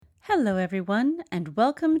Hello, everyone, and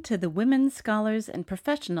welcome to the Women Scholars and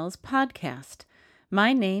Professionals podcast.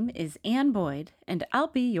 My name is Ann Boyd, and I'll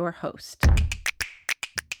be your host.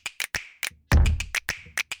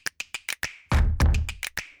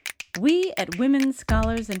 We at Women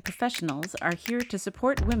Scholars and Professionals are here to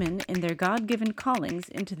support women in their God-given callings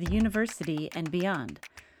into the university and beyond.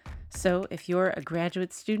 So if you're a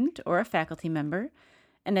graduate student or a faculty member,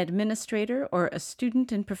 an administrator or a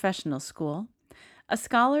student in professional school, a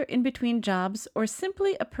scholar in between jobs, or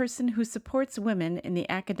simply a person who supports women in the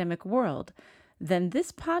academic world, then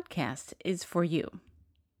this podcast is for you.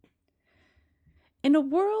 In a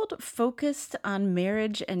world focused on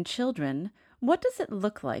marriage and children, what does it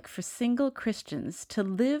look like for single Christians to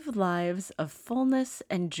live lives of fullness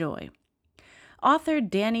and joy? Author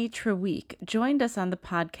Dani Treweek joined us on the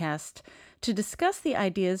podcast to discuss the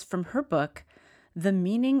ideas from her book, The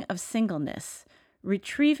Meaning of Singleness: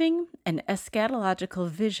 Retrieving an Eschatological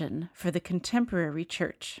Vision for the Contemporary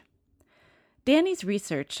Church. Dani's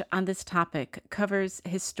research on this topic covers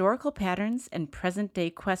historical patterns and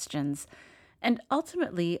present-day questions, and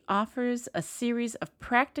ultimately offers a series of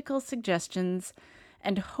practical suggestions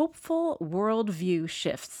and hopeful worldview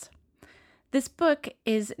shifts. This book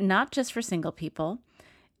is not just for single people.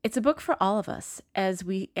 It's a book for all of us as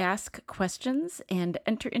we ask questions and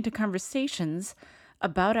enter into conversations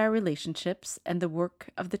about our relationships and the work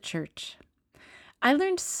of the church. I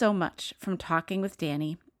learned so much from talking with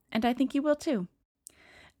Dani, and I think you will too.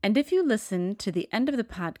 And if you listen to the end of the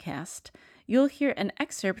podcast, you'll hear an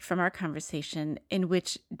excerpt from our conversation in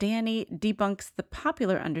which Dani debunks the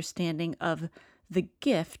popular understanding of the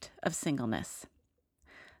gift of singleness.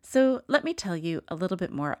 So let me tell you a little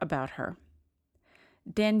bit more about her.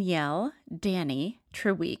 Dani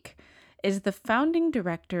Treweek is the founding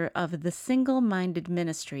director of the Single-Minded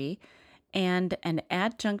Ministry and an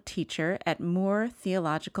adjunct teacher at Moore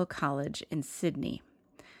Theological College in Sydney.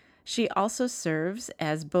 She also serves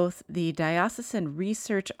as both the Diocesan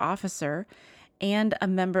Research Officer and a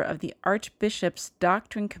member of the Archbishop's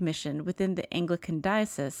Doctrine Commission within the Anglican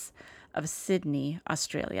Diocese of Sydney,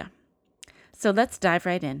 Australia. So let's dive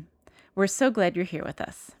right in. We're so glad you're here with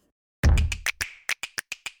us.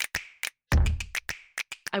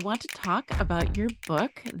 I want to talk about your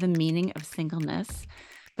book, The Meaning of Singleness.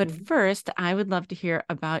 But first, I would love to hear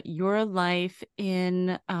about your life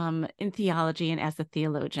in theology and as a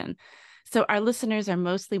theologian. So our listeners are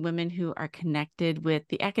mostly women who are connected with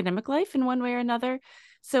the academic life in one way or another.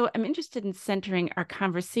 So I'm interested in centering our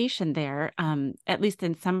conversation there, at least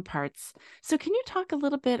in some parts. So can you talk a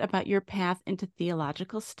little bit about your path into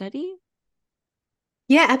theological study?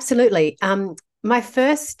 Yeah, absolutely. My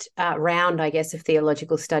first round, I guess, of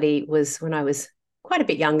theological study was when I was quite a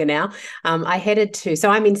bit younger now. So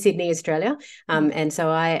I'm in Sydney, Australia. And so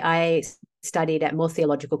I studied at Moore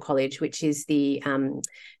Theological College, which is the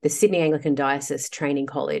Sydney Anglican Diocese Training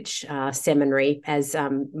College seminary, as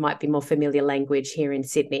might be more familiar language here in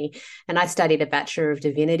Sydney. And I studied a Bachelor of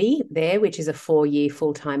Divinity there, which is a 4-year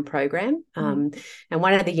full-time program. And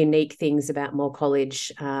one of the unique things about Moore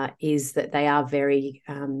College is that they are very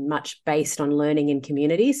much based on learning in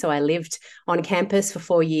community. So I lived on campus for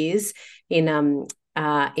 4 years in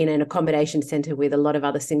an accommodation centre with a lot of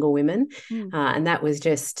other single women. And that was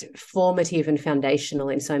just formative and foundational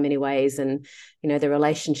in so many ways. And, you know, the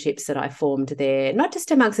relationships that I formed there, not just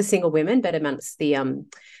amongst the single women, but amongst the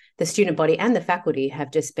student body and the faculty,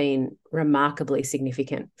 have just been remarkably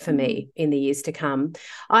significant for me in the years to come.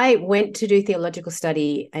 I went to do theological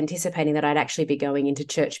study anticipating that I'd actually be going into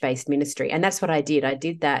church-based ministry. And that's what I did. I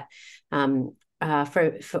did that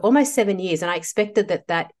for almost 7 years. And I expected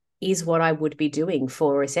that is what I would be doing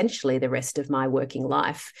for essentially the rest of my working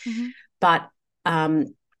life. But at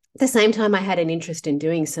the same time, I had an interest in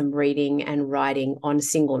doing some reading and writing on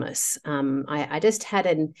singleness. I just had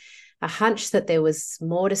a hunch that there was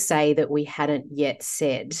more to say that we hadn't yet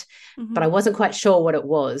said, but I wasn't quite sure what it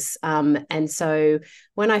was. And so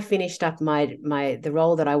when I finished up the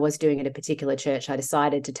role that I was doing at a particular church, I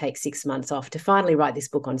decided to take 6 months off to finally write this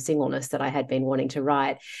book on singleness that I had been wanting to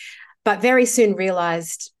write, but very soon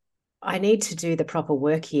realized I need to do the proper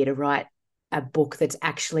work here to write a book that's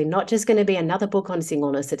actually not just going to be another book on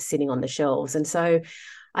singleness that's sitting on the shelves. And so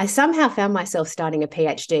I somehow found myself starting a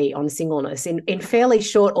PhD on singleness in fairly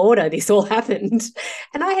short order. This all happened.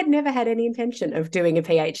 And I had never had any intention of doing a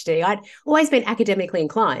PhD. I'd always been academically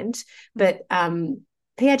inclined, but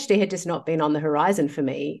PhD had just not been on the horizon for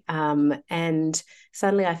me. And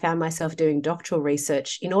suddenly I found myself doing doctoral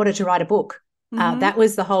research in order to write a book. That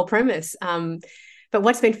was the whole premise. But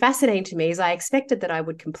what's been fascinating to me is I expected that I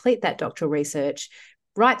would complete that doctoral research,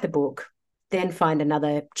 write the book, then find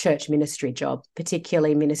another church ministry job,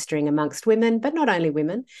 particularly ministering amongst women, but not only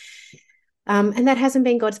women. And that hasn't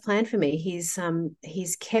been God's plan for me.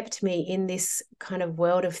 He's kept me in this kind of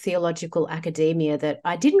world of theological academia that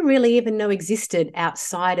I didn't really even know existed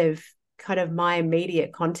outside of kind of my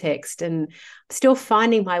immediate context, and still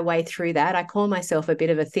finding my way through that. I call myself a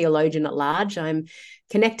bit of a theologian at large. I'm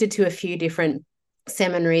connected to a few different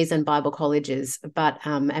seminaries and Bible colleges, but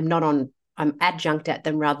I'm adjunct at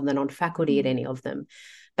them rather than on faculty at any of them.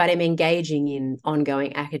 But I'm engaging in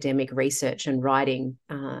ongoing academic research and writing.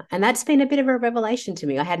 And that's been a bit of a revelation to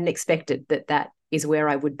me. I hadn't expected that is where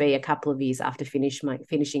I would be a couple of years after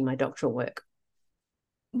finishing my doctoral work.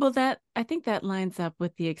 Well, I think that lines up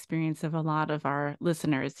with the experience of a lot of our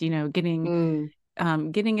listeners, getting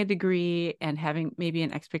a degree and having maybe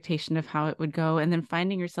an expectation of how it would go, and then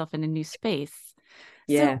finding yourself in a new space.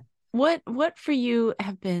 Yeah. So what for you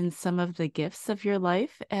have been some of the gifts of your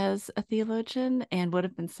life as a theologian, and what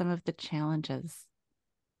have been some of the challenges?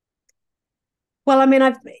 Well, I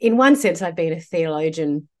mean, in one sense, I've been a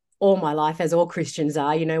theologian all my life, as all Christians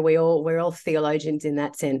are. We're all theologians in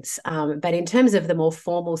that sense. But in terms of the more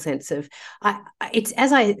formal sense of, it's,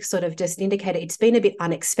 as I sort of just indicated, it's been a bit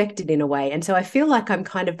unexpected in a way, and so I feel like I'm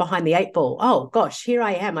kind of behind the eight ball. Oh gosh, here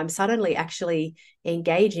I am. I'm suddenly actually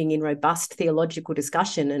engaging in robust theological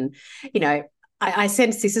discussion, and I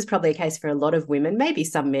sense this is probably a case for a lot of women, maybe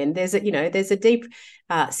some men. There's a deep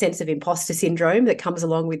sense of imposter syndrome that comes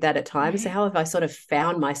along with that at times. So how have I sort of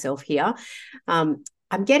found myself here?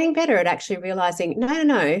 I'm getting better at actually realizing,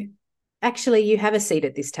 no, actually you have a seat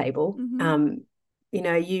at this table.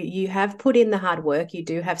 You have put in the hard work. You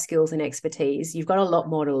do have skills and expertise. You've got a lot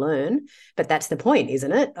more to learn, but that's the point,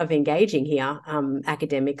 isn't it, of engaging here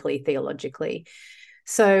academically, theologically.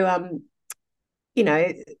 So,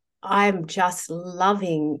 I'm just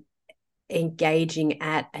loving engaging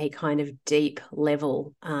at a kind of deep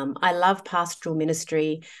level. I love pastoral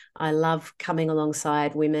ministry. I love coming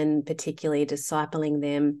alongside women, particularly discipling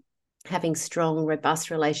them, having strong,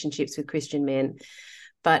 robust relationships with Christian men,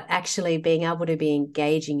 but actually being able to be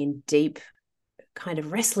engaging in deep, kind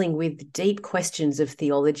of wrestling with deep questions of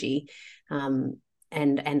theology and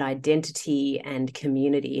identity and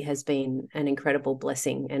community has been an incredible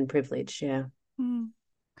blessing and privilege. Yeah.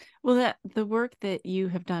 Well, the work that you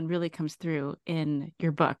have done really comes through in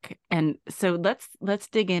your book. And so let's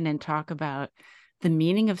dig in and talk about the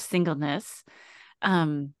meaning of singleness.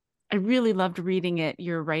 I really loved reading it,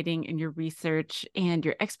 your writing and your research, and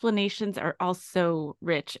your explanations are all so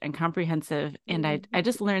rich and comprehensive. And I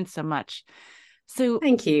just learned so much. So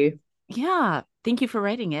thank you. Yeah, thank you for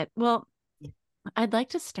writing it. Well, I'd like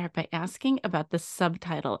to start by asking about the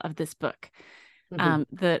subtitle of this book.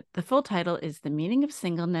 The full title is The Meaning of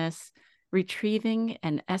Singleness, Retrieving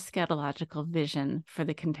an Eschatological Vision for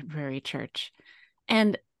the Contemporary Church.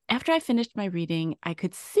 And after I finished my reading, I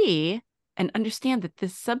could see and understand that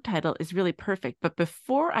this subtitle is really perfect. But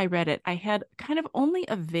before I read it, I had kind of only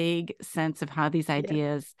a vague sense of how these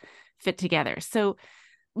ideas fit together. So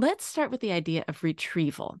let's start with the idea of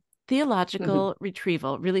retrieval. Theological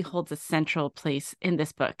retrieval really holds a central place in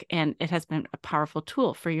this book, and it has been a powerful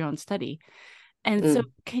tool for your own study. And so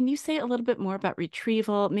can you say a little bit more about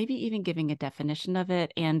retrieval, maybe even giving a definition of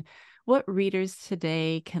it, and what readers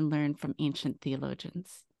today can learn from ancient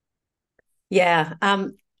theologians? Yeah,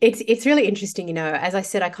 it's really interesting. As I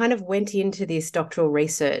said, I kind of went into this doctoral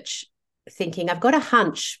research thinking I've got a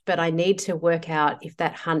hunch, but I need to work out if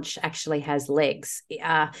that hunch actually has legs.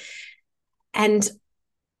 And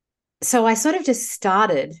so I sort of just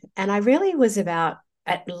started, and I really was about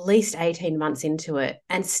at least 18 months into it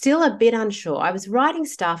and still a bit unsure. I was writing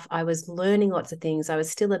stuff, I was learning lots of things. I was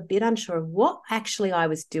still a bit unsure of what actually I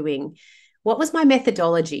was doing. What was my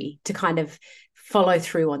methodology to kind of follow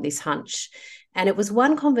through on this hunch? And it was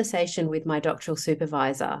one conversation with my doctoral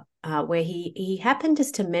supervisor where he happened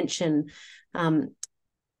just to mention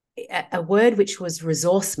a word which was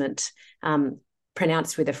resourcement,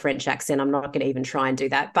 pronounced with a French accent. I'm not going to even try and do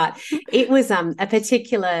that, but it was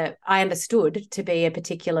I understood to be a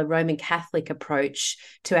particular Roman Catholic approach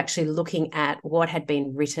to actually looking at what had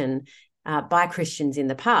been written by Christians in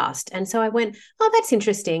the past. And so I went, oh, that's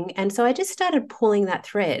interesting. And so I just started pulling that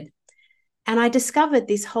thread, and I discovered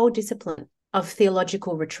this whole discipline of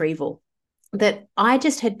theological retrieval that I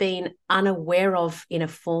just had been unaware of in a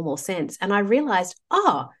formal sense. And I realized,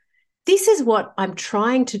 this is what I'm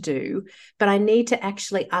trying to do, but I need to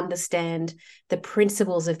actually understand the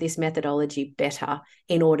principles of this methodology better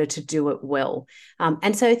in order to do it well.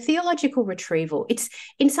 And so theological retrieval,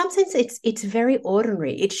 in some sense, it's very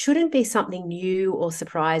ordinary. It shouldn't be something new or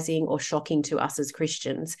surprising or shocking to us as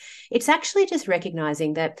Christians. It's actually just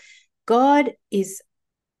recognizing that God is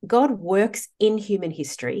God works in human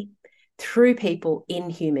history, through people in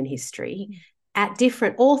human history,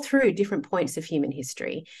 all through different points of human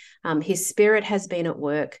history. His spirit has been at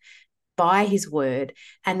work by his word,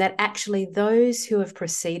 and that actually those who have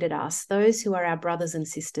preceded us, those who are our brothers and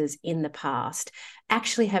sisters in the past,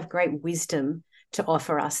 actually have great wisdom to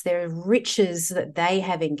offer us. There are riches that they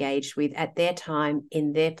have engaged with at their time,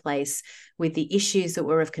 in their place, with the issues that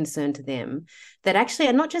were of concern to them, that actually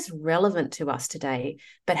are not just relevant to us today,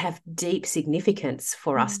 but have deep significance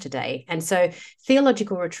for us today. And so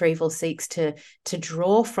theological retrieval seeks to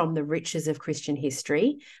draw from the riches of Christian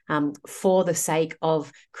history, for the sake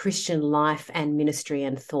of Christian life and ministry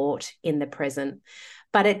and thought in the present.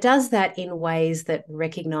 But it does that in ways that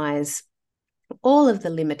recognize all of the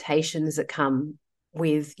limitations that come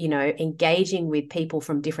with, engaging with people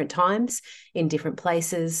from different times in different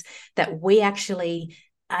places, that we actually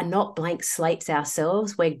are not blank slates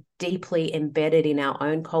ourselves. We're deeply embedded in our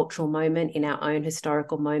own cultural moment, in our own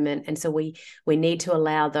historical moment. And so we need to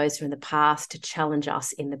allow those from the past to challenge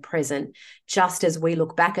us in the present, just as we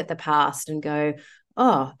look back at the past and go,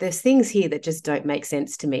 oh, there's things here that just don't make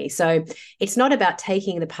sense to me. So it's not about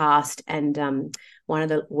taking the past and one of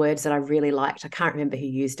the words that I really liked, I can't remember who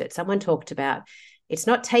used it. Someone talked about it's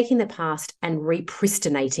not taking the past and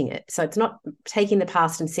repristinating it. So it's not taking the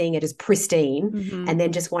past and seeing it as pristine and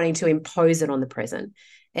then just wanting to impose it on the present.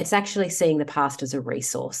 It's actually seeing the past as a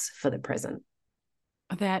resource for the present.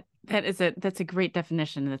 That's a great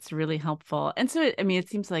definition. That's really helpful. And so, I mean, it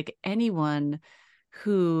seems like anyone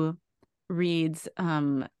who reads,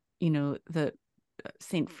 the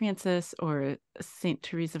Saint Francis or Saint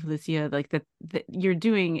Teresa of Lisieux, like that you're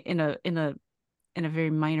doing in a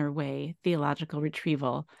very minor way theological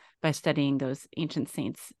retrieval by studying those ancient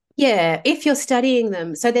saints. Yeah, if you're studying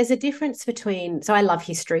them. So there's a difference between, so I love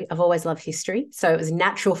history. I've always loved history. So it was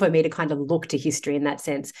natural for me to kind of look to history in that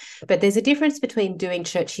sense. But there's a difference between doing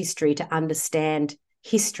church history to understand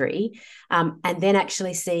history, and then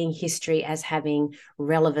actually seeing history as having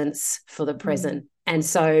relevance for the present. And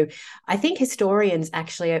so I think historians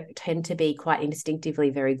actually tend to be quite instinctively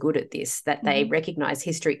very good at this, that they recognize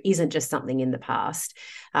history isn't just something in the past,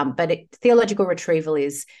 but theological retrieval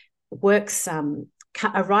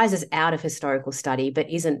arises out of historical study, but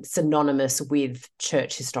isn't synonymous with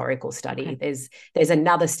church historical study. Okay. There's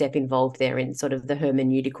another step involved there in sort of the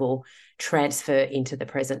hermeneutical transfer into the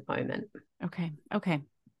present moment. Okay.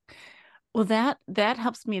 Well, that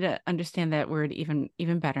helps me to understand that word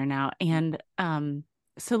even better now. And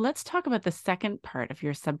so let's talk about the second part of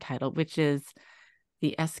your subtitle, which is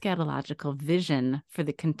the eschatological vision for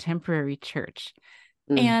the contemporary church.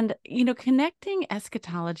 And, connecting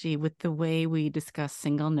eschatology with the way we discuss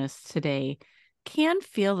singleness today can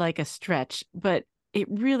feel like a stretch, but it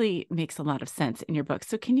really makes a lot of sense in your book.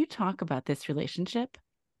 So can you talk about this relationship?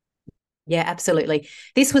 Yeah, absolutely.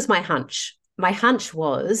 This was my hunch. My hunch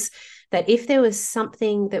was that if there was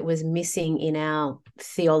something that was missing in our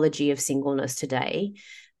theology of singleness today,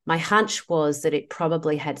 my hunch was that it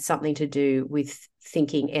probably had something to do with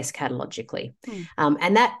thinking eschatologically.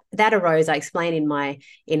 And that arose, I explain in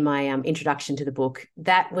my introduction to the book,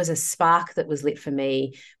 that was a spark that was lit for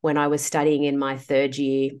me when I was studying in my third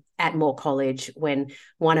year at Moore College, when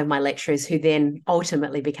one of my lecturers, who then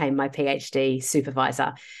ultimately became my PhD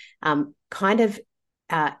supervisor,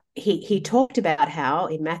 he talked about how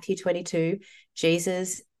in Matthew 22,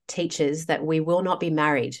 Jesus teaches that we will not be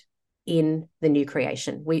married in the new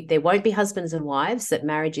creation. There won't be husbands and wives, that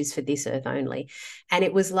marriage is for this earth only. And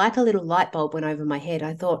it was like a little light bulb went over my head.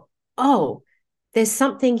 I thought, oh, there's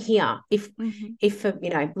something here. If for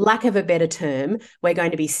lack of a better term, we're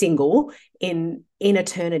going to be single in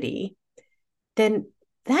eternity, then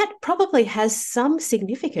that probably has some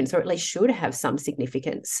significance, or at least should have some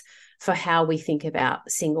significance, for how we think about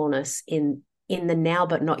singleness in the now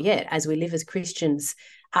but not yet, as we live as Christians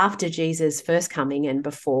after Jesus' first coming and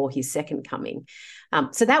before his second coming.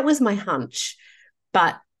 So that was my hunch.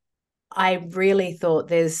 But I really thought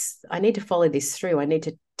I need to follow this through. I need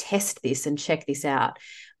to test this and check this out.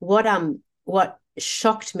 What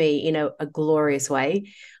shocked me in a glorious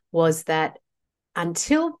way was that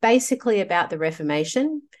until basically about the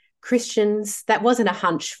Reformation, Christians, that wasn't a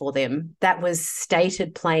hunch for them. That was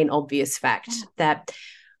stated plain obvious fact, that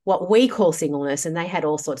what we call singleness, and they had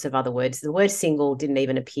all sorts of other words. The word single didn't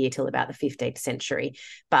even appear till about the 15th century,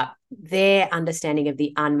 but their understanding of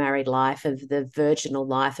the unmarried life, of the virginal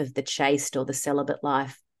life, of the chaste or the celibate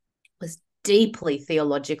life, was deeply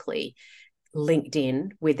theologically linked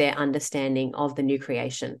in with their understanding of the new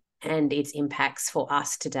creation and its impacts for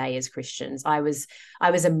us today as Christians. I was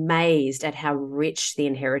amazed at how rich the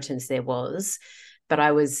inheritance there was, but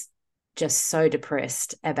I was just so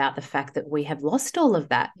depressed about the fact that we have lost all of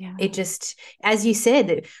that. Yeah. It just, as you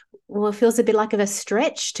said, well, it feels a bit like of a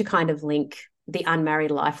stretch to kind of link the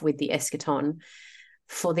unmarried life with the eschaton.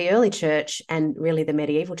 For the early church and really the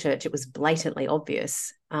medieval church, it was blatantly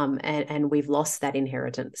obvious, and we've lost that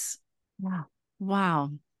inheritance. Wow.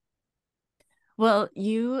 Wow. Well,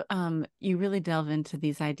 you really delve into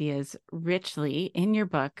these ideas richly in your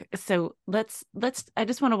book. So let's I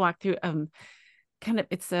just want to walk through kind of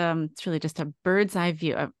it's really just a bird's eye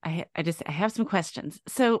view. I have some questions.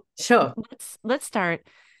 So Sure. let's start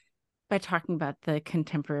by talking about the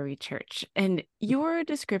contemporary church and your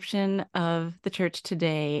description of the church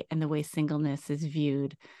today and the way singleness is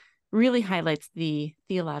viewed really highlights the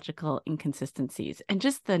theological inconsistencies and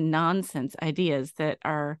just the nonsense ideas that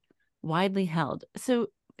are widely held. So,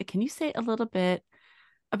 can you say a little bit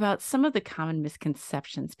about some of the common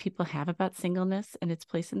misconceptions people have about singleness and its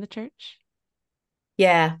place in the church?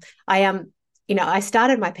 Yeah, I I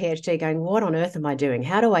started my PhD going, what on earth am I doing?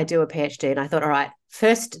 How do I do a PhD? And I thought, all right,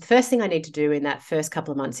 first thing I need to do in that first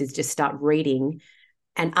couple of months is just start reading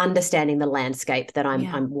and understanding the landscape that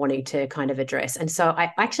Yeah. I'm wanting to kind of address. And so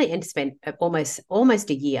I actually spent almost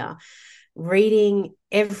a year reading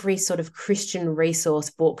every sort of Christian resource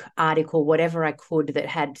book, article, whatever I could that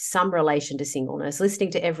had some relation to singleness,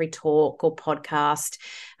 listening to every talk or podcast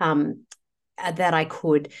that I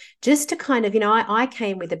could, just to kind of, I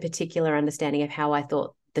came with a particular understanding of how I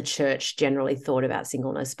thought the church generally thought about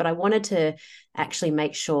singleness, but I wanted to actually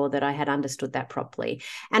make sure that I had understood that properly.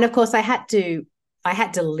 And of course, I had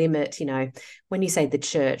to limit, when you say the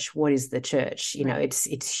church, what is the church? Right.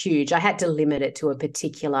 It's huge. I had to limit it to a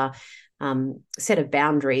particular set of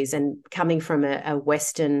boundaries. And coming from a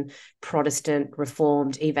Western Protestant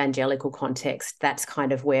Reformed evangelical context, that's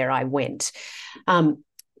kind of where I went.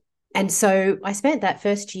 And so I spent that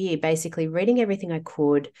first year basically reading everything I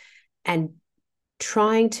could and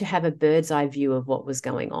trying to have a bird's eye view of what was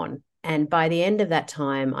going on. And by the end of that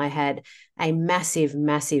time, I had a massive,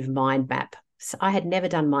 massive mind map. So I had never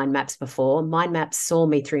done mind maps before. Mind maps saw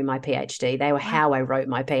me through my PhD. They were Wow. how I wrote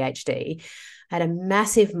my PhD. I had a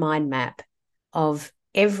massive mind map of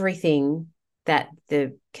everything that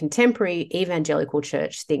the contemporary evangelical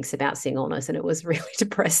church thinks about singleness. And it was really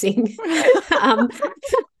depressing. um,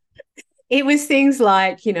 it was things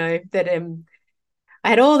like, that I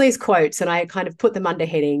had all these quotes and I kind of put them under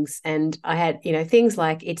headings, and I had, things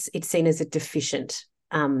like it's seen as a deficient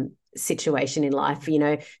situation in life.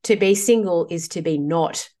 To be single is to be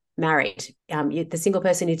not married. The single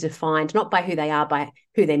person is defined not by who they are, by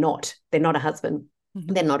who they're not. They're not a husband.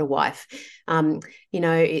 Mhm. They're not a wife.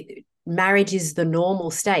 Marriage is the normal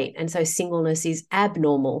state, and so singleness is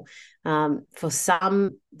abnormal. For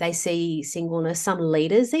some, they see singleness. Some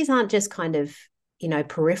leaders, these aren't just kind of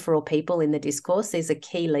peripheral people in the discourse. These are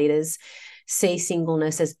key leaders, see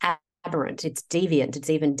singleness as aberrant. It's deviant. It's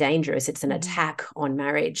even dangerous. It's an attack on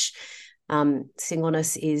marriage.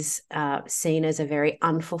 Singleness is seen as a very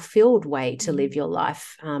unfulfilled way to live your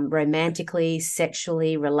life, romantically,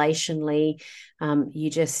 sexually, relationally.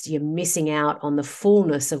 You're missing out on the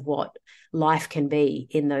fullness of what life can be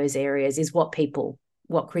in those areas, is what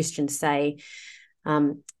Christians say.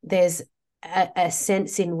 There's a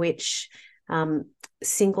sense in which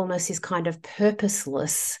singleness is kind of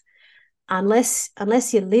purposeless.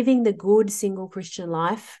 Unless you're living the good single Christian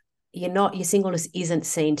life, your singleness isn't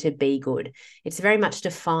seen to be good. It's very much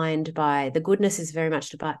defined by, the goodness is very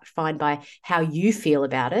much defined by how you feel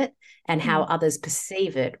about it and how others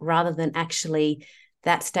perceive it, rather than actually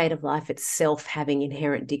that state of life itself having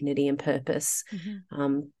inherent dignity and purpose.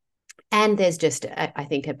 And there's just, I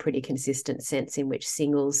think, a pretty consistent sense in which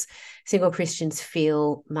single Christians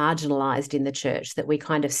feel marginalized in the church, that we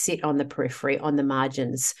kind of sit on the periphery, on the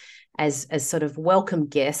margins, as sort of welcome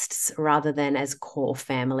guests rather than as core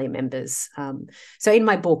family members. So in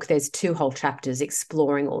my book, there's 2 whole chapters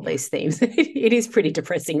exploring all these themes. It is pretty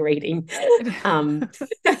depressing reading.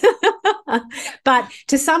 But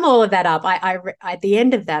to sum all of that up, I at the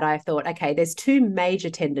end of that, I thought, okay, there's 2 major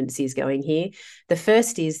tendencies going here. The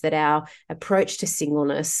first is that our approach to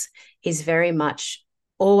singleness is very much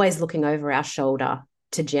always looking over our shoulder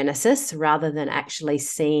to Genesis, rather than actually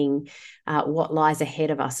seeing what lies ahead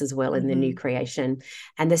of us as well in the new creation.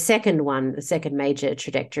 And the second major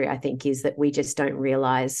trajectory, I think, is that we just don't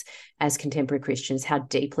realize as contemporary Christians how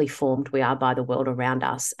deeply formed we are by the world around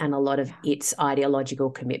us and a lot of its ideological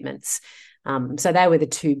commitments. So they were the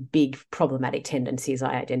 2 big problematic tendencies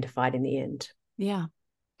I identified in the end. Yeah.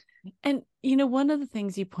 And, one of the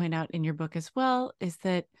things you point out in your book as well is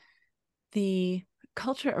that the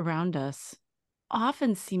culture around us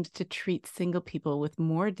often seems to treat single people with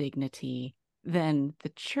more dignity than the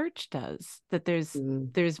church does, that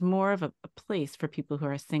Mm. there's more of a place for people who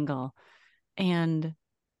are single. And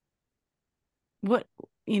what,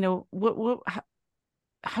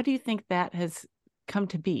 how do you think that has come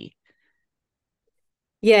to be?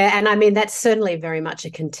 Yeah, and I mean that's certainly very much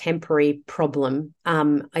a contemporary problem.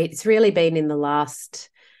 It's really been in the last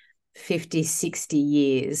 50, 60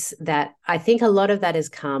 years that I think a lot of that has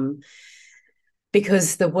come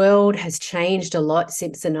because the world has changed a lot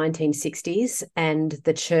since the 1960s, and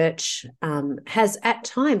the church has at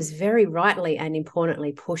times very rightly and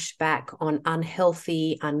importantly pushed back on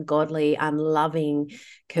unhealthy, ungodly, unloving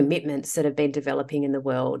commitments that have been developing in the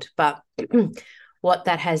world. But what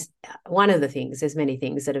that has, one of the things, there's many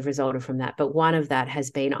things that have resulted from that, but one of that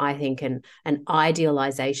has been, I think, an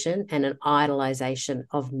idealization and an idolization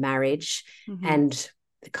of marriage, Mm-hmm. and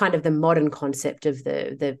kind of the modern concept of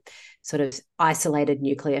the sort of isolated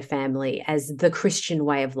nuclear family as the Christian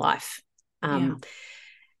way of life. Yeah. Um,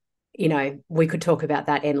 we could talk about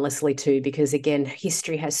that endlessly too, because again,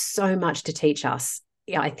 history has so much to teach us.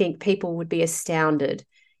 I think people would be astounded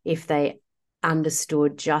if they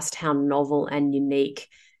understood just how novel and unique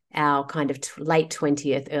our kind of late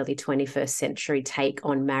 20th, early 21st century take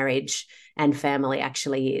on marriage and family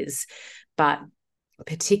actually is. But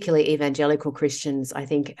particularly evangelical Christians, I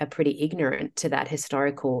think, are pretty ignorant to that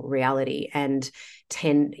historical reality and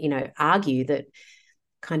argue that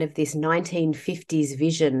kind of this 1950s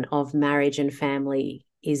vision of marriage and family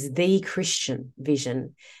is the Christian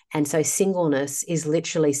vision. And so singleness is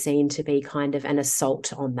literally seen to be kind of an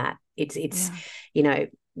assault on that. It's Yeah. you know,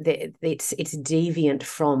 it's deviant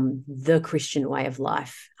from the Christian way of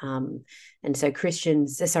life. And so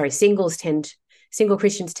single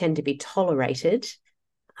Christians tend to be tolerated,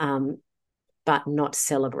 um, but not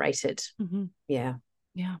celebrated. Mm-hmm. Yeah.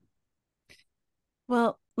 Yeah.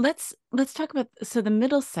 Well, let's talk about, so the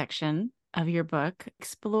middle section of your book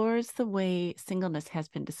explores the way singleness has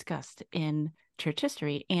been discussed in church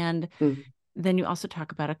history. And Mm. then you also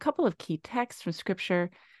talk about a couple of key texts from scripture.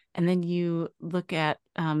 And then you look at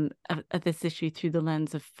this issue through the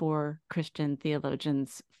lens of four Christian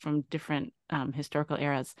theologians from different historical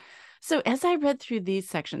eras. So as I read through these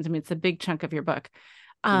sections, I mean, it's a big chunk of your book.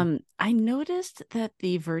 Mm. I noticed that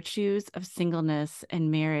the virtues of singleness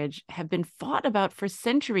and marriage have been fought about for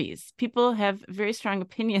centuries. People have very strong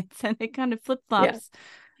opinions and it kind of Yeah. flip-flops.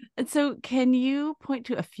 And so, can you point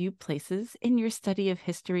to a few places in your study of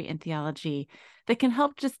history and theology that can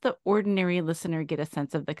help just the ordinary listener get a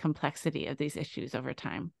sense of the complexity of these issues over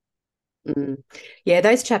time? Mm. Yeah,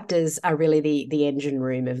 those chapters are really the engine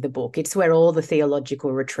room of the book. It's where all the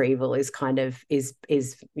theological retrieval is kind of is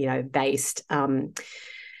based. And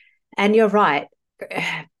you're right.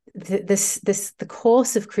 The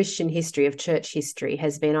course of Christian history, of church history,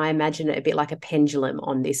 has been, I imagine it a bit like a pendulum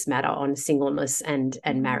on this matter, on singleness and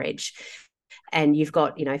Mm-hmm. marriage. And you've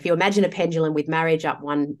got, if you imagine a pendulum with marriage up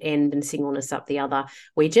one end and singleness up the other,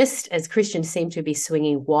 we just, as Christians, seem to be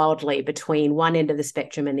swinging wildly between one end of the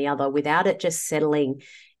spectrum and the other without it just settling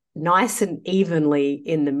nice and evenly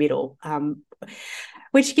in the middle.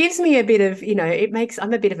 Which gives me a bit of,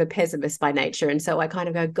 I'm a bit of a pessimist by nature. And so I kind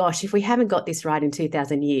of go, gosh, if we haven't got this right in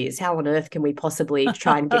 2000 years, how on earth can we possibly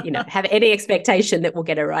try and get, have any expectation that we'll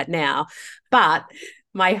get it right now? But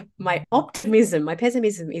my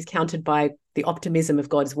pessimism is countered by the optimism of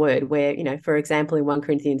God's word, where, for example, in 1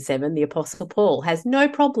 Corinthians 7, the Apostle Paul has no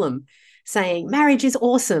problem saying marriage is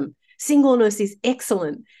awesome, singleness is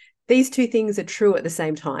excellent. These two things are true at the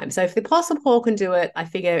same time. So if the Apostle Paul can do it, I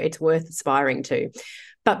figure it's worth aspiring to.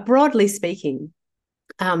 But broadly speaking,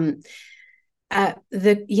 the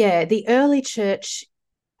early church,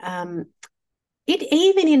 it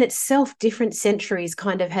even in itself, different centuries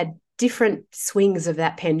kind of had different swings of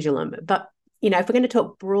that pendulum. But if we're going to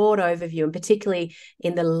talk broad overview, and particularly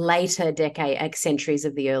in the later centuries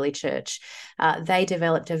of the early church, they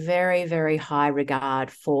developed a very, very high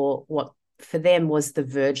regard for what for them was the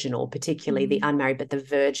virginal, particularly the Mm-hmm. unmarried, but the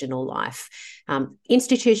virginal life.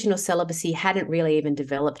 Institutional celibacy hadn't really even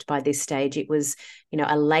developed by this stage. It was,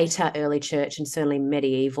 a later early church and certainly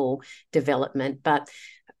medieval development. But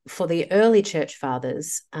for the early church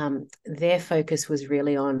fathers, their focus was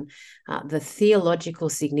really on the theological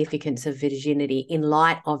significance of virginity in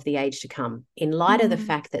light of the age to come, in light of the Mm-hmm.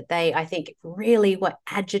 fact that they, I think, really were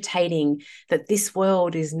agitating that this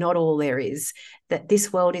world is not all there is, that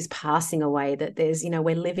this world is passing away, that there's,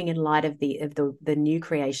 we're living in light of the new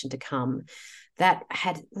creation to come. That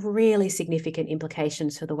had really significant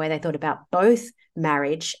implications for the way they thought about both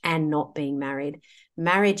marriage and not being married.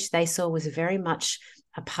 Marriage, they saw, was very much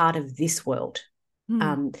a part of this world.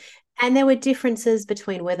 Mm. And there were differences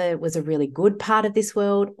between whether it was a really good part of this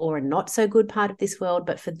world or a not so good part of this world.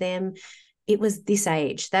 But for them, it was this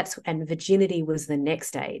age. And virginity was the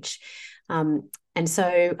next age. And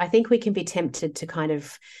so I think we can be tempted to kind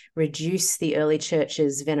of reduce the early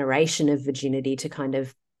church's veneration of virginity to kind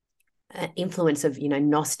of influence of,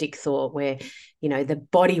 Gnostic thought where, the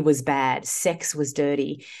body was bad, sex was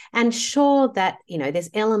dirty. And sure that, there's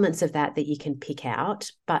elements of that you can pick out,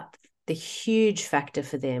 but the huge factor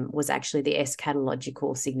for them was actually the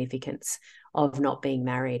eschatological significance of not being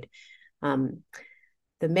married.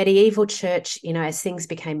 The medieval church, as things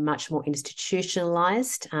became much more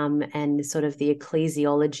institutionalized, and sort of the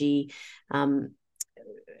ecclesiology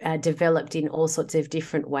developed in all sorts of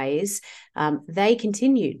different ways, they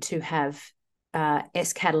continued to have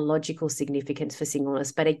eschatological significance for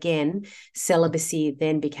singleness. But again, celibacy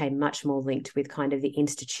then became much more linked with kind of the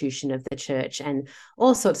institution of the church, and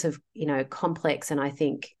all sorts of, complex and I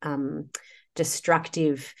think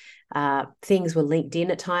destructive things were linked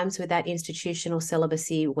in at times with that institutional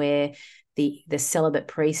celibacy, where the celibate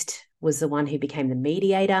priest was the one who became the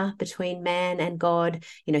mediator between man and God.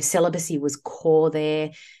 Celibacy was core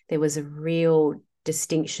there. There was a real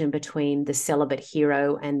distinction between the celibate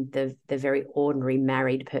hero and the very ordinary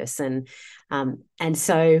married person. And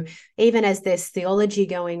so even as there's theology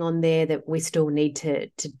going on there that we still need to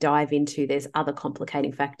dive into, there's other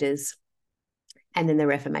complicating factors. And then the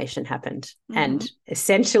Reformation happened. Mm-hmm. And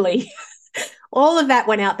essentially all of that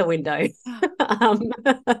went out the window.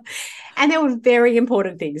 And there were very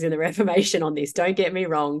important things in the Reformation on this. Don't get me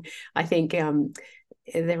wrong. I think the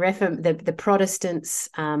Protestants'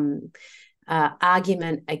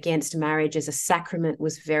 argument against marriage as a sacrament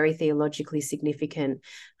was very theologically significant.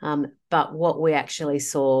 But what we actually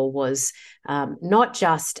saw was not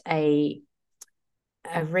just a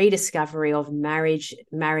rediscovery of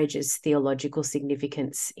marriage's theological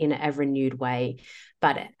significance in a renewed way,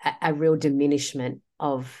 but a real diminishment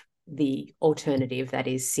of the alternative, that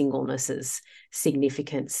is singleness's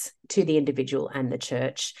significance to the individual and the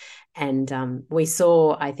church. And we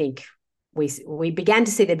saw, I think, we began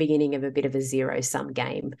to see the beginning of a bit of a zero-sum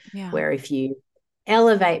game, where if you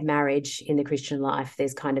elevate marriage in the Christian life,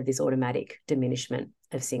 there's kind of this automatic diminishment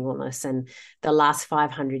of singleness. And the last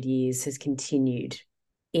 500 years has continued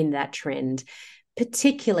in that trend.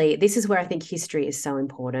 Particularly, this is where I think history is so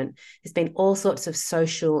important. There's been all sorts of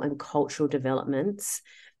social and cultural developments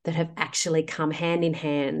that have actually come hand in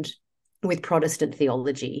hand with Protestant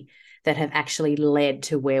theology that have actually led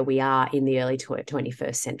to where we are in the early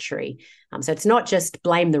 21st century. So it's not just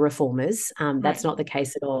blame the reformers. That's not the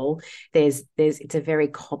case at all. It's a very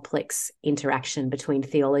complex interaction between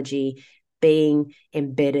theology being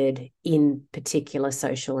embedded in particular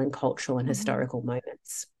social and cultural and historical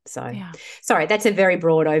moments. So, sorry, that's a very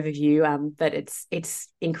broad overview, but it's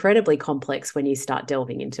incredibly complex when you start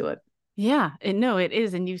delving into it. Yeah, it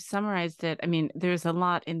is. And you've summarized it. I mean, there's a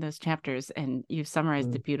lot in those chapters and you've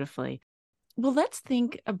summarized it beautifully. Well,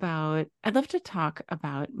 I'd love to talk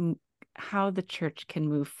about how the church can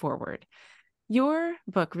move forward. Your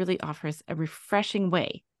book really offers a refreshing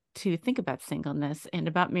way to think about singleness and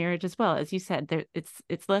about marriage as well. As you said,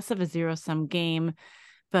 it's less of a zero-sum game,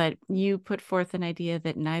 but you put forth an idea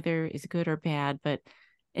that neither is good or bad, but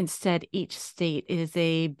instead, each state is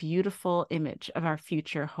a beautiful image of our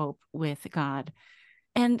future hope with God.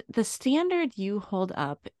 And the standard you hold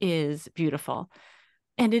up is beautiful.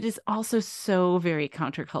 And it is also so very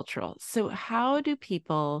countercultural. So how do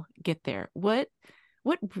people get there? What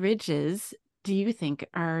bridges do you think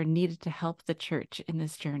are needed to help the church in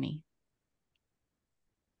this journey?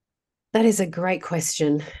 That is a great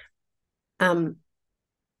question. In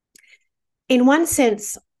one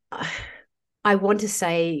sense, I want to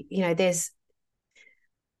say,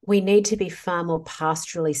 we need to be far more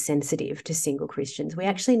pastorally sensitive to single Christians. We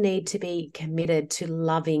actually need to be committed to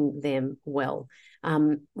loving them well.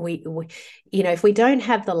 If we don't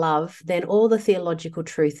have the love, then all the theological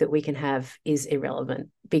truth that we can have is irrelevant,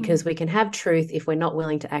 because we can have truth if we're not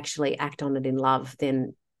willing to actually act on it in love,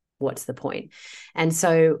 then what's the point? And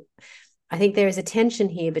so I think there is a tension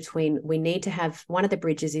here between, we need to have, one of the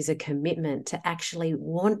bridges is a commitment to actually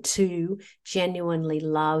want to genuinely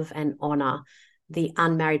love and honor the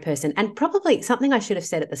unmarried person. And probably something I should have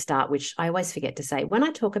said at the start, which I always forget to say, when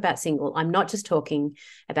I talk about single, I'm not just talking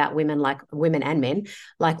about women and men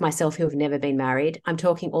like myself who have never been married. I'm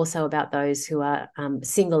talking also about those who are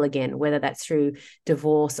single again, whether that's through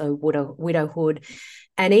divorce or widowhood.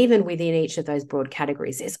 And even within each of those broad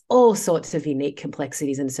categories, there's all sorts of unique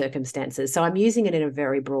complexities and circumstances. So I'm using it in a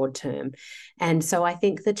very broad term. And so I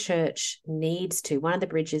think the church needs to, one of the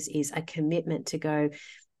bridges is a commitment to go,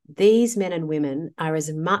 these men and women are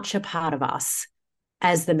as much a part of us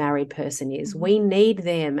as the married person is. Mm-hmm. We need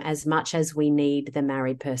them as much as we need the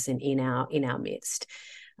married person in our midst.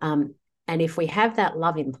 And if we have that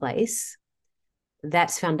love in place,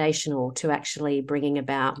 that's foundational to actually bringing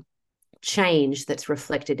about change that's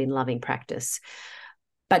reflected in loving practice.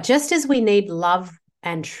 But just as we need love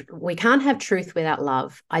and we can't have truth without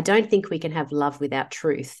love, I don't think we can have love without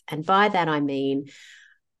truth. And by that, I mean,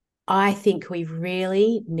 I think we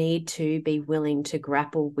really need to be willing to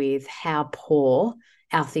grapple with how poor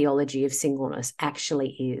our theology of singleness actually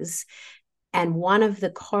is. And one of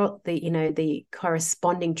the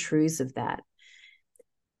corresponding truths of that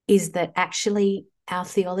is that actually our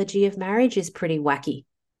theology of marriage is pretty wacky.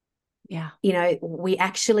 Yeah. We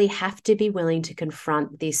actually have to be willing to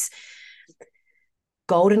confront this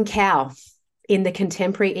golden cow in the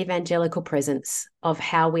contemporary evangelical presence of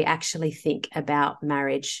how we actually think about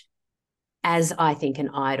marriage as, I think, an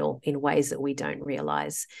idol in ways that we don't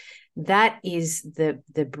realize. That is the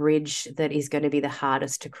bridge that is going to be the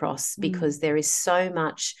hardest to cross, because there is so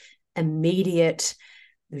much immediate,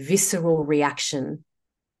 visceral reaction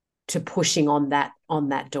to pushing on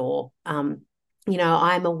that door. I'm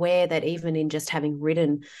aware that even in just having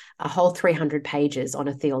written a whole 300 pages on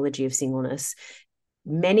a theology of singleness,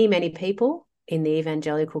 many, many people in the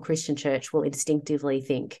evangelical Christian church will instinctively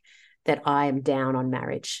think that I am down on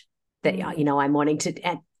marriage, that, I'm wanting to,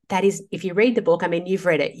 and that is, if you read the book, I mean, you've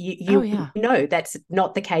read it, you know that's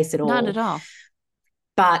not the case at all. Not at all.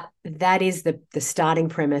 But that is the starting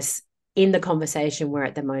premise in the conversation we're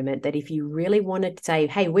at the moment, that if you really want to say,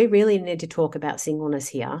 hey, we really need to talk about singleness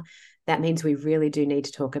here, that means we really do need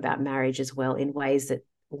to talk about marriage as well, in ways that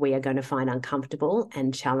we are going to find uncomfortable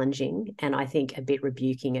and challenging, and I think a bit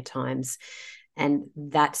rebuking at times. And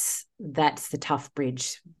that's the tough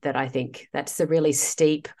bridge, that I think that's the really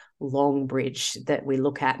steep, long bridge that we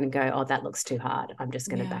look at and go, oh, that looks too hard, I'm just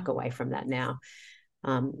going to back away from that now.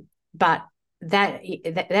 But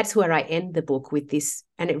that's where I end the book with this.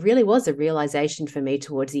 And it really was a realization for me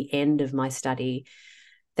towards the end of my study,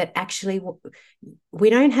 that actually we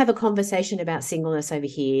don't have a conversation about singleness over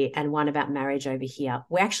here and one about marriage over here.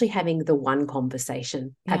 We're actually having the one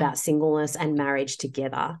conversation about singleness and marriage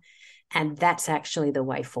together. And that's actually the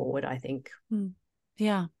way forward, I think.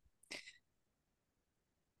 Yeah.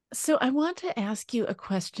 So I want to ask you a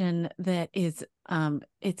question that is,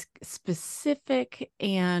 it's specific,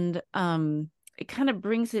 and it kind of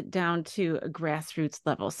brings it down to a grassroots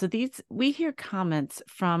level. So we hear comments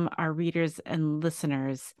from our readers and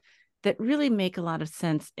listeners that really make a lot of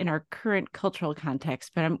sense in our current cultural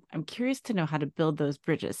context, but I'm curious to know how to build those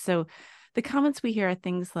bridges. So the comments we hear are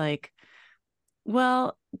things like,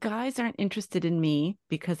 well, guys aren't interested in me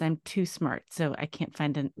because I'm too smart, so I can't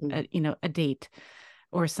find a date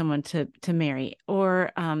or someone to marry.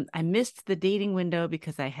 Or I missed the dating window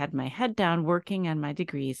because I had my head down working on my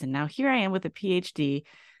degrees, and now here I am with a PhD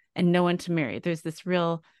and no one to marry. There's this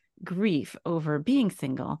real grief over being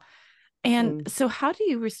single. And so how do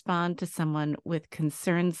you respond to someone with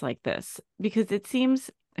concerns like this? Because it seems,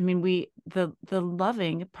 I mean, the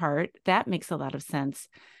loving part, that makes a lot of sense.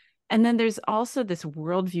 And then there's also this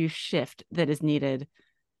worldview shift that is needed.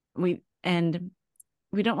 We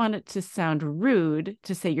don't want it to sound rude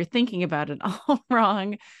to say you're thinking about it all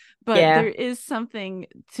wrong, but there is something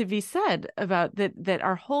to be said about that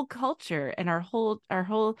our whole culture and our whole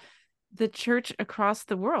the church across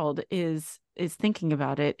the world is thinking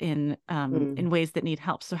about it in ways that need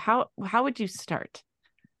help. So how would you start?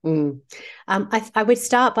 I would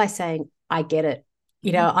start by saying, I get it.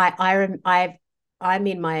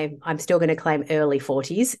 I'm still going to claim early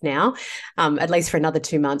 40s now, at least for another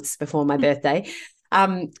 2 months before my birthday.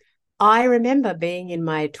 I remember being in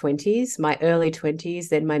my 20s, my early 20s,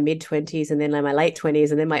 then my mid 20s, and then my late 20s,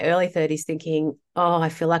 and then my early 30s, thinking, oh, I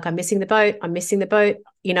feel like I'm missing the boat. I'm missing the boat.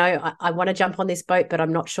 I want to jump on this boat, but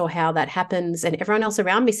I'm not sure how that happens. And everyone else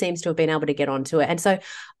around me seems to have been able to get onto it. And so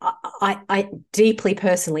I deeply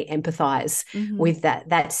personally empathize with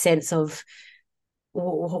that sense of,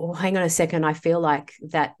 oh, hang on a second, I feel like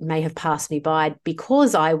that may have passed me by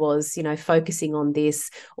because I was, focusing on this,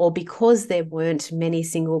 or because there weren't many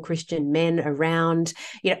single Christian men around,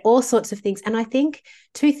 all sorts of things. And I think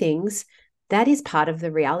two things, that is part of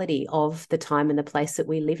the reality of the time and the place that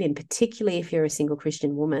we live in, particularly if you're a single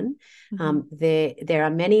Christian woman. There are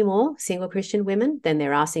many more single Christian women than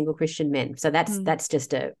there are single Christian men. So that's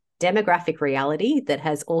just a demographic reality that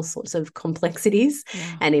has all sorts of complexities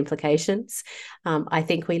and implications. I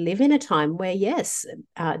think we live in a time where, yes,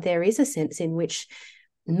 there is a sense in which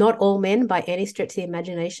Not all men by any stretch of the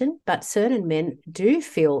imagination, but certain men do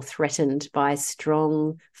feel threatened by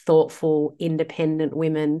strong, thoughtful, independent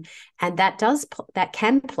women. And that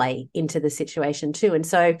can play into the situation too. And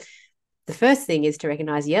so the first thing is to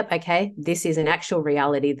recognize, yep, okay, this is an actual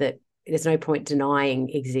reality that there's no point denying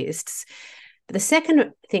exists. But the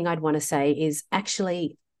second thing I'd want to say is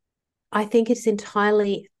actually, I think it's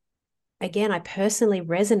entirely, again, I personally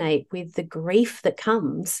resonate with the grief that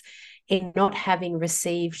comes in not having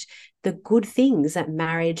received the good things that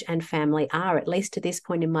marriage and family are, at least to this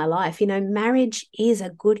point in my life. Marriage is a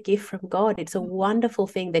good gift from God. It's a wonderful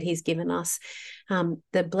thing that He's given us.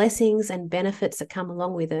 The blessings and benefits that come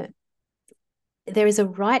along with it. There is a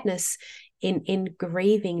rightness in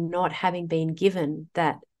grieving not having been given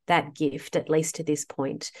that gift, at least to this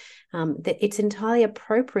point. That it's entirely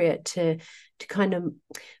appropriate to kind of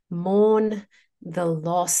mourn the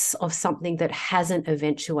loss of something that hasn't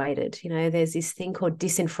eventuated. There's this thing called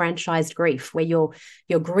disenfranchised grief, where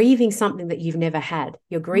you're grieving something that you've never had.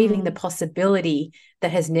 You're grieving the possibility that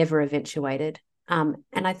has never eventuated. And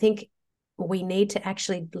I think we need to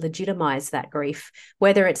actually legitimize that grief,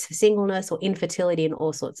 whether it's singleness or infertility and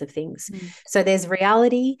all sorts of things. So there's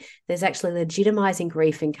reality, there's actually legitimizing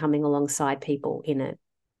grief and coming alongside people in it.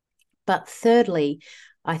 But thirdly,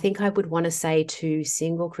 I think I would want to say to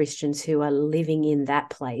single Christians who are living in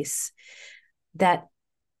that place that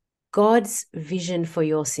God's vision for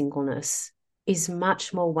your singleness is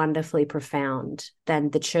much more wonderfully profound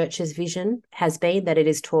than the church's vision has been, that it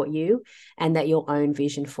has taught you, and that your own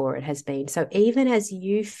vision for it has been. So even as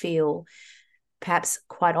you feel perhaps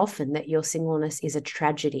quite often that your singleness is a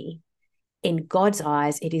tragedy, in God's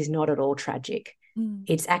eyes, it is not at all tragic.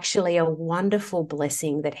 It's actually a wonderful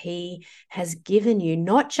blessing that He has given you,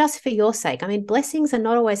 not just for your sake. I mean, blessings are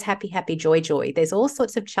not always happy, happy, joy, joy. There's all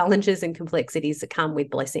sorts of challenges and complexities that come with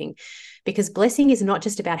blessing, because blessing is not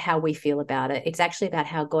just about how we feel about it. It's actually about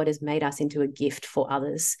how God has made us into a gift for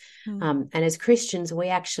others. And as Christians, we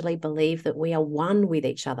actually believe that we are one with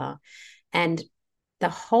each other. And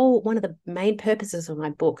one of the main purposes of my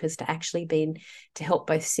book has to actually been to help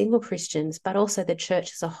both single Christians, but also the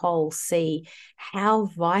church as a whole, see how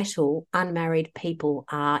vital unmarried people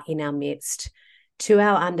are in our midst to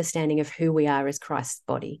our understanding of who we are as Christ's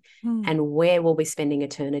body and where we'll be spending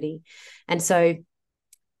eternity. And so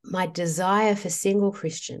my desire for single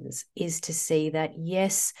Christians is to see that,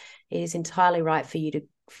 yes, it is entirely right for you to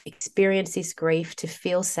experience this grief, to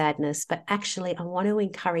feel sadness, but actually I want to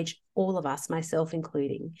encourage all of us, myself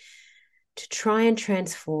including, to try and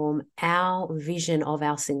transform our vision of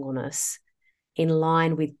our singleness in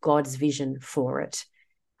line with God's vision for it.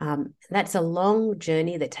 That's a long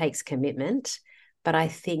journey that takes commitment, but I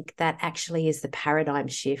think that actually is the paradigm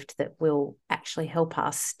shift that will actually help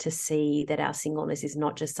us to see that our singleness is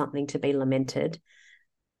not just something to be lamented,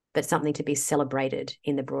 but something to be celebrated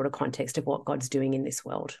in the broader context of what God's doing in this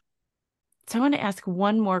world. So I want to ask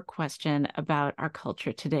one more question about our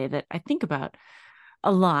culture today that I think about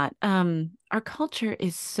a lot. Our culture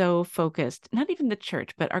is so focused, not even the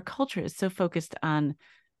church, but our culture is so focused on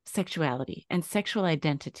sexuality and sexual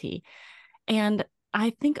identity. And I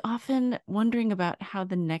think often wondering about how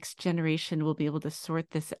the next generation will be able to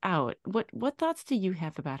sort this out. What thoughts do you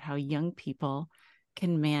have about how young people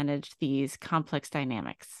can manage these complex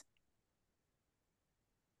dynamics?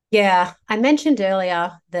 Yeah, I mentioned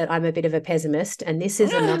earlier that I'm a bit of a pessimist, and this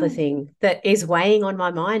is another thing that is weighing on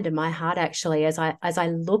my mind and my heart actually as I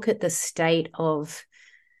look at the state of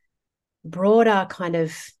broader kind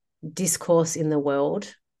of discourse in the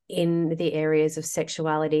world in the areas of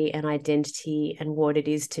sexuality and identity and what it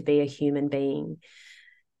is to be a human being.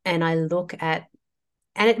 And I look at,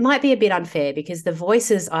 and it might be a bit unfair because the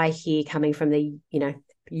voices I hear coming from the,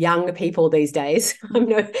 young people these days, I'm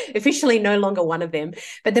officially no longer one of them,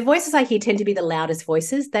 but the voices I hear tend to be the loudest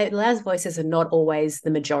voices. The loudest voices are not always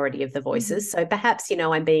the majority of the voices. So perhaps,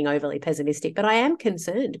 I'm being overly pessimistic, but I am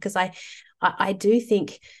concerned because I do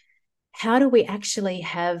think, how do we actually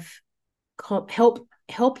help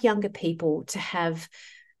younger people to have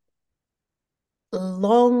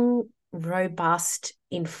long, robust,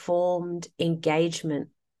 informed engagement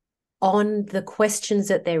on the questions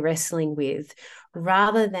that they're wrestling with,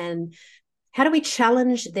 rather than how do we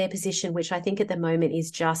challenge their position, which I think at the moment is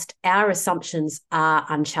just our assumptions are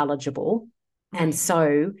unchallengeable. Right. And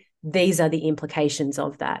so these are the implications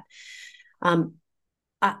of that.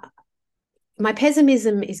 My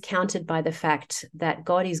pessimism is countered by the fact that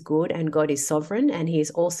God is good and God is sovereign, and He has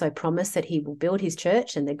also promised that He will build His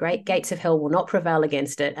church and the great gates of hell will not prevail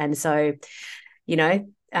against it. And so,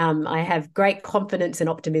 I have great confidence and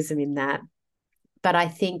optimism in that. But I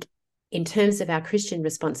think in terms of our Christian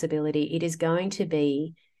responsibility, it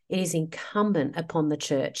is incumbent upon the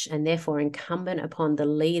church, and therefore incumbent upon the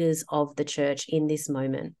leaders of the church in this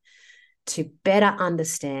moment, to better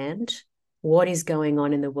understand what is going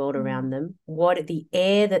on in the world around them, what the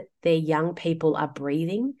air that their young people are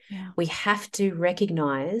breathing. Yeah. We have to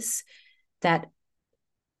recognize that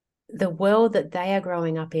the world that they are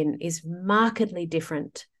growing up in is markedly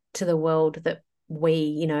different to the world that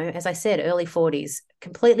we, as I said, early 40s,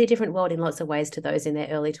 completely different world in lots of ways to those in their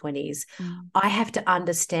early 20s. I have to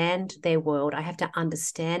understand their world. I have to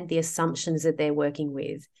understand the assumptions that they're working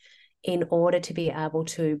with in order to be able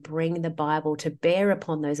to bring the Bible to bear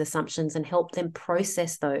upon those assumptions and help them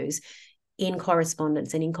process those in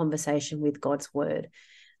correspondence and in conversation with God's word.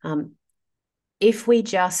 If we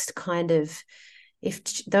just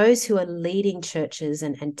if those who are leading churches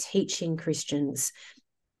and teaching Christians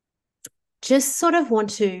just sort of want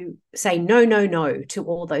to say no, no, no to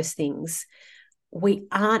all those things, we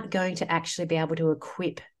aren't going to actually be able to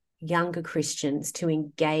equip younger Christians to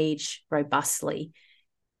engage robustly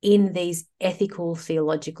in these ethical,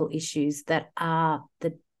 theological issues that are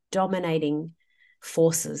the dominating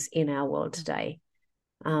forces in our world today.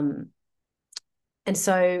 And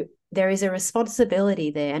so there is a responsibility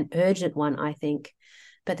there, an urgent one, I think,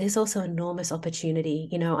 but there's also enormous opportunity.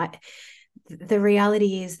 The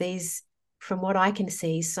reality is from what I can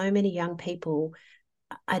see, so many young people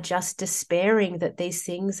are just despairing that these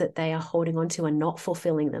things that they are holding on to are not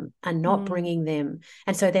fulfilling them, are not bringing them.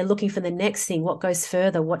 And so they're looking for the next thing, what goes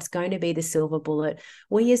further, what's going to be the silver bullet.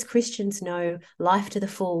 We as Christians know life to the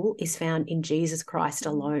full is found in Jesus Christ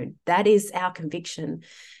alone. That is our conviction.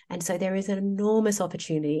 And so there is an enormous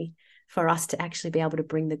opportunity for us to actually be able to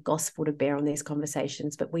bring the gospel to bear on these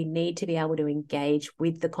conversations, but we need to be able to engage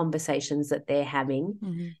with the conversations that they're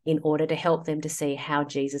having in order to help them to see how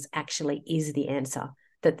Jesus actually is the answer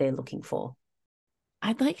that they're looking for.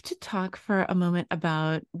 I'd like to talk for a moment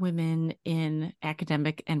about women in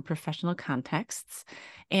academic and professional contexts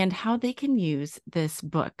and how they can use this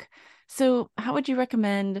book. So, how would you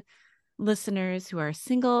recommend listeners who are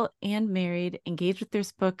single and married engage with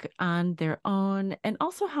this book on their own? And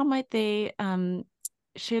also, how might they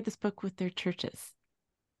share this book with their churches?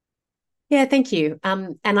 Yeah, thank you.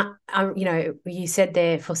 And you said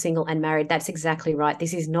there for single and married. That's exactly right.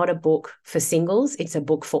 This is not a book for singles. It's a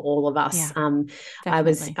book for all of us. Yeah,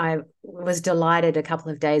 definitely. I was delighted a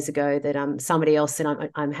couple of days ago that somebody else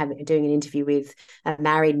that I'm doing an interview with, a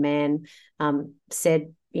married man,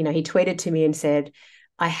 said, he tweeted to me and said,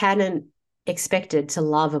 I hadn't expected to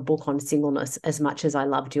love a book on singleness as much as I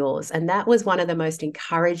loved yours. And that was one of the most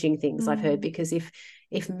encouraging things I've heard, because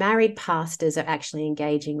if married pastors are actually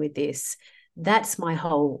engaging with this, that's my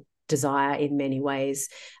whole desire in many ways.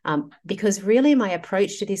 Because really my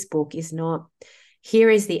approach to this book is not,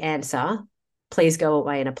 here is the answer, please go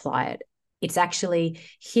away and apply it. It's actually,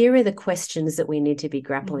 here are the questions that we need to be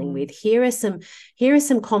grappling with. Here are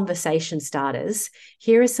some conversation starters.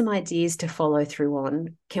 Here are some ideas to follow through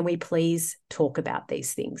on. Can we please talk about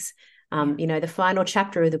these things? The final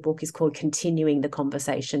chapter of the book is called Continuing the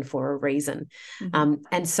Conversation for a reason.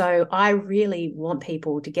 And so I really want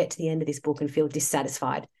people to get to the end of this book and feel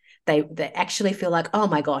dissatisfied. They actually feel like, oh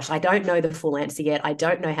my gosh, I don't know the full answer yet. I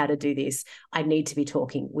don't know how to do this. I need to be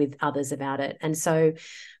talking with others about it. And so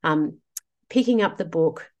picking up the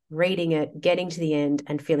book, reading it, getting to the end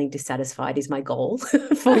and feeling dissatisfied is my goal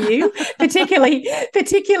for you,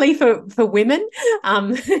 particularly for women,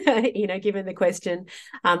 given the question.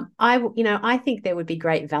 I think there would be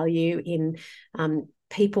great value in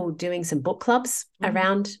people doing some book clubs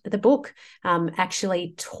around the book,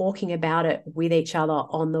 actually talking about it with each other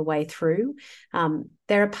on the way through.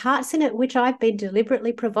 There are parts in it which I've been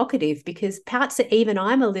deliberately provocative, because parts that even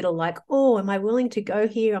I'm a little like, oh, am I willing to go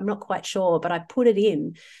here? I'm not quite sure, but I put it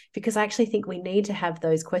in because I actually think we need to have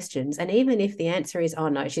those questions. And even if the answer is, oh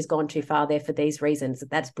no, she's gone too far there for these reasons,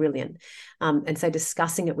 that's brilliant. And so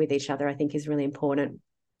discussing it with each other, I think, is really important.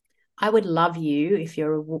 I would love you, if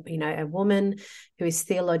you're a woman who is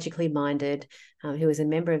theologically minded, who is a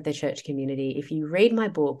member of the church community, if you read my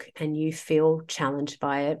book and you feel challenged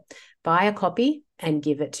by it, buy a copy and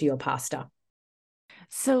give it to your pastor.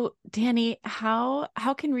 So, Dani, how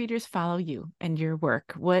can readers follow you and your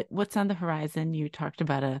work? What's on the horizon? You talked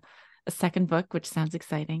about a second book, which sounds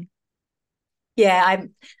exciting. Yeah,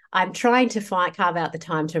 I'm trying to carve out the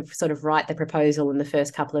time to sort of write the proposal in the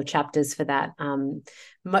first couple of chapters for that.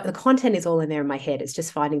 The content is all in there in my head. It's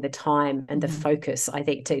just finding the time and the focus, I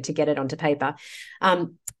think, to get it onto paper.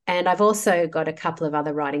 And I've also got a couple of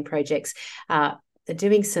other writing projects,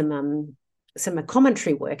 doing some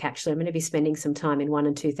commentary work. Actually, I'm going to be spending some time in 1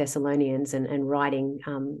 and 2 Thessalonians and writing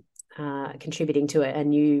contributing to a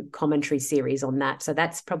new commentary series on that. So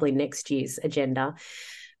that's probably next year's agenda.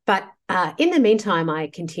 But in the meantime, I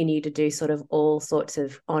continue to do sort of all sorts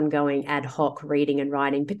of ongoing ad hoc reading and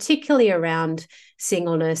writing, particularly around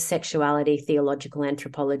singleness, sexuality, theological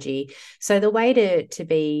anthropology. So the way to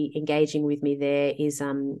be engaging with me there is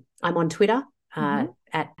I'm on Twitter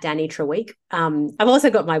at Dani Treweek. I've also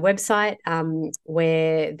got my website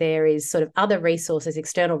where there is sort of other resources,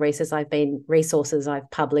 external resources I've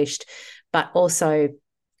published, but also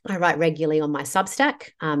I write regularly on my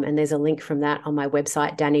Substack, and there's a link from that on my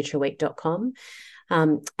website, danitreweek.com.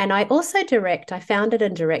 And I founded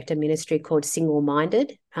and direct a ministry called Single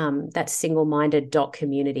Minded. That's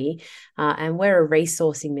singleminded.community. And we're a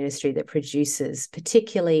resourcing ministry that produces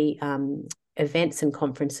particularly events and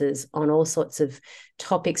conferences on all sorts of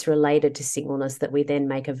topics related to singleness that we then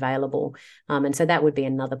make available. And so that would be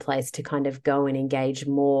another place to kind of go and engage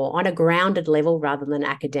more on a grounded level rather than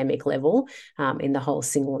academic level in the whole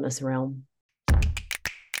singleness realm.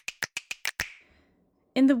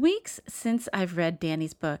 In the weeks since I've read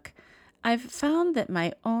Dani's book, I've found that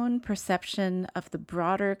my own perception of the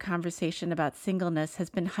broader conversation about singleness has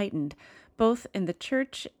been heightened, both in the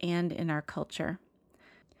church and in our culture.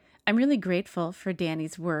 I'm really grateful for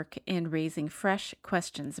Dani's work in raising fresh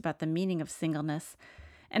questions about the meaning of singleness,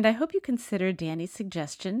 and I hope you consider Dani's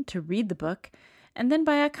suggestion to read the book and then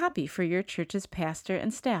buy a copy for your church's pastor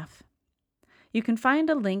and staff. You can find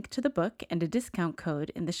a link to the book and a discount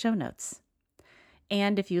code in the show notes.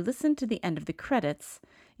 And if you listen to the end of the credits,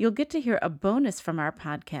 you'll get to hear a bonus from our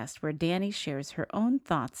podcast where Dani shares her own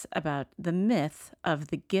thoughts about the myth of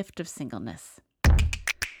the gift of singleness.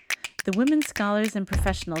 The Women Scholars and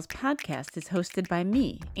Professionals podcast is hosted by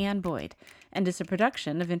me, Ann Boyd, and is a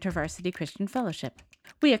production of InterVarsity Christian Fellowship.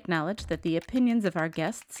 We acknowledge that the opinions of our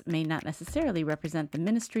guests may not necessarily represent the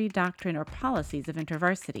ministry, doctrine, or policies of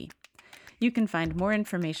InterVarsity. You can find more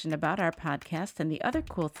information about our podcast and the other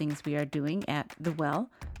cool things we are doing at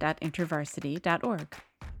thewell.intervarsity.org.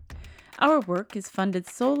 Our work is funded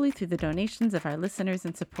solely through the donations of our listeners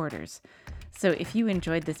and supporters. So if you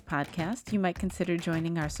enjoyed this podcast, you might consider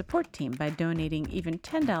joining our support team by donating even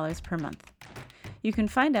 $10 per month. You can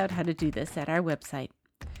find out how to do this at our website.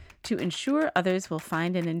 To ensure others will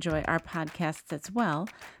find and enjoy our podcasts as well,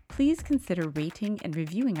 please consider rating and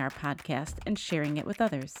reviewing our podcast and sharing it with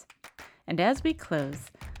others. And as we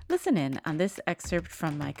close, listen in on this excerpt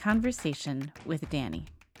from my conversation with Dani.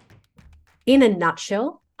 In a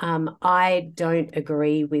nutshell, I don't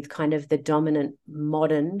agree with kind of the dominant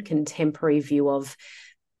modern contemporary view of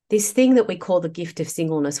this thing that we call the gift of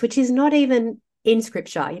singleness, which is not even in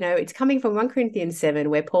scripture. You know, it's coming from 1 Corinthians 7,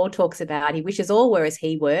 where Paul talks about he wishes all were as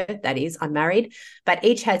he were, that is, unmarried, but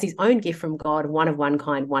each has his own gift from God, one of one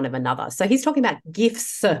kind, one of another. So he's talking about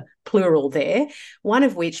gifts, plural there, one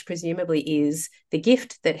of which presumably is the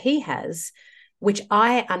gift that he has, which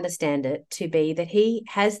I understand it to be that he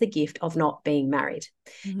has the gift of not being married.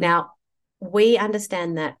 Mm-hmm. Now, we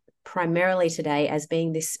understand that primarily today as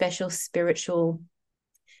being this special spiritual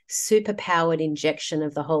superpowered injection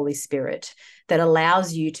of the Holy Spirit that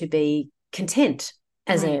allows you to be content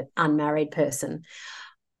as an unmarried person.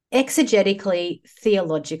 Exegetically,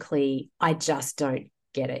 theologically, I just don't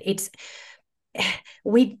get it.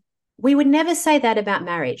 We would never say that about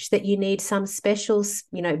marriage, that you need some special,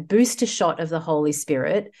 booster shot of the Holy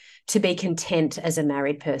Spirit to be content as a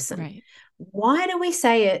married person. Right. Why do we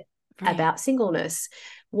say it about singleness?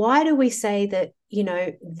 Why do we say that,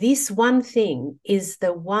 this one thing is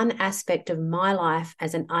the one aspect of my life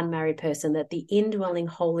as an unmarried person, that the indwelling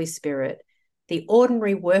Holy Spirit, the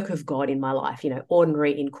ordinary work of God in my life,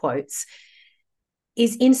 ordinary in quotes,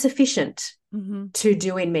 is insufficient to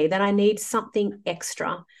do in me, that I need something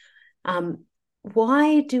extra?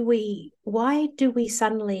 Why do we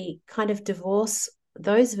suddenly kind of divorce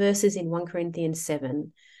those verses in 1 Corinthians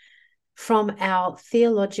 7 from our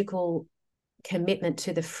theological commitment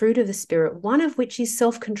to the fruit of the Spirit, one of which is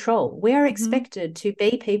self-control? We are expected to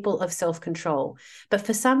be people of self-control, but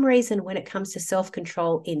for some reason when it comes to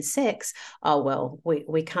self-control in sex,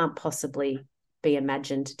 we can't possibly be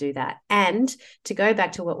imagined to do that. And to go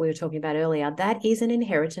back to what we were talking about earlier, that is an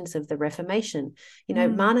inheritance of the Reformation.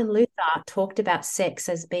 Martin Luther talked about sex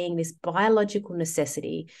as being this biological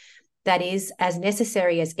necessity that is as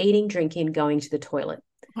necessary as eating, drinking, going to the toilet.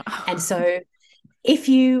 And so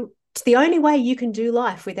it's the only way you can do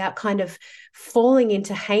life without kind of falling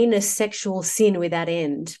into heinous sexual sin without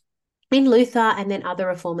end, in Luther and then other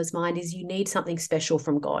reformers' mind, is you need something special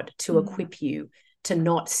from God to equip you to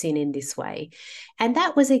not sin in this way. And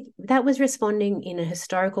that was responding in a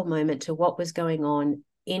historical moment to what was going on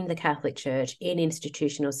in the Catholic Church, in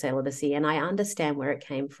institutional celibacy, and I understand where it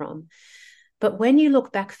came from. But when you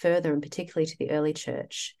look back further, and particularly to the early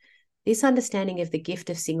church, this understanding of the gift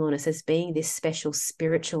of singleness as being this special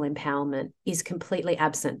spiritual empowerment is completely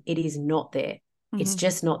absent. It is not there. It's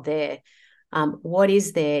just not there. What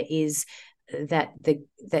is there is that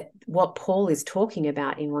what Paul is talking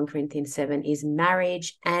about in 1 Corinthians 7 is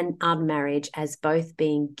marriage and unmarriage as both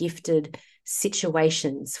being gifted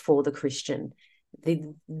situations for the Christian.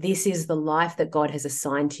 This is the life that God has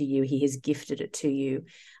assigned to you. He has gifted it to you.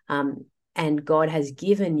 And God has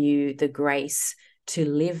given you the grace to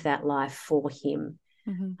live that life for him.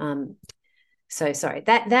 So sorry,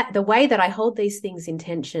 that the way that I hold these things in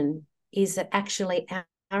tension is that actually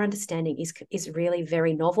our understanding is really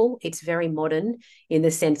very novel. It's very modern in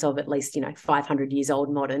the sense of at least 500 years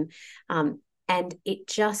old modern, and it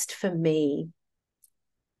just, for me,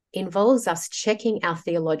 involves us checking our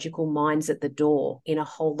theological minds at the door in a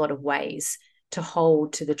whole lot of ways to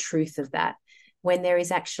hold to the truth of that, when there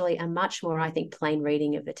is actually a much more, I think, plain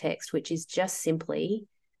reading of the text, which is just simply,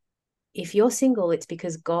 if you're single, it's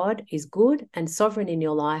because God is good and sovereign in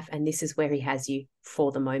your life, and this is where he has you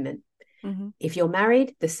for the moment. If you're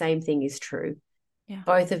married, the same thing is true.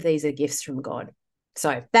 Both of these are gifts from God.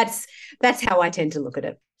 So that's how I tend to look at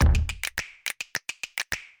it.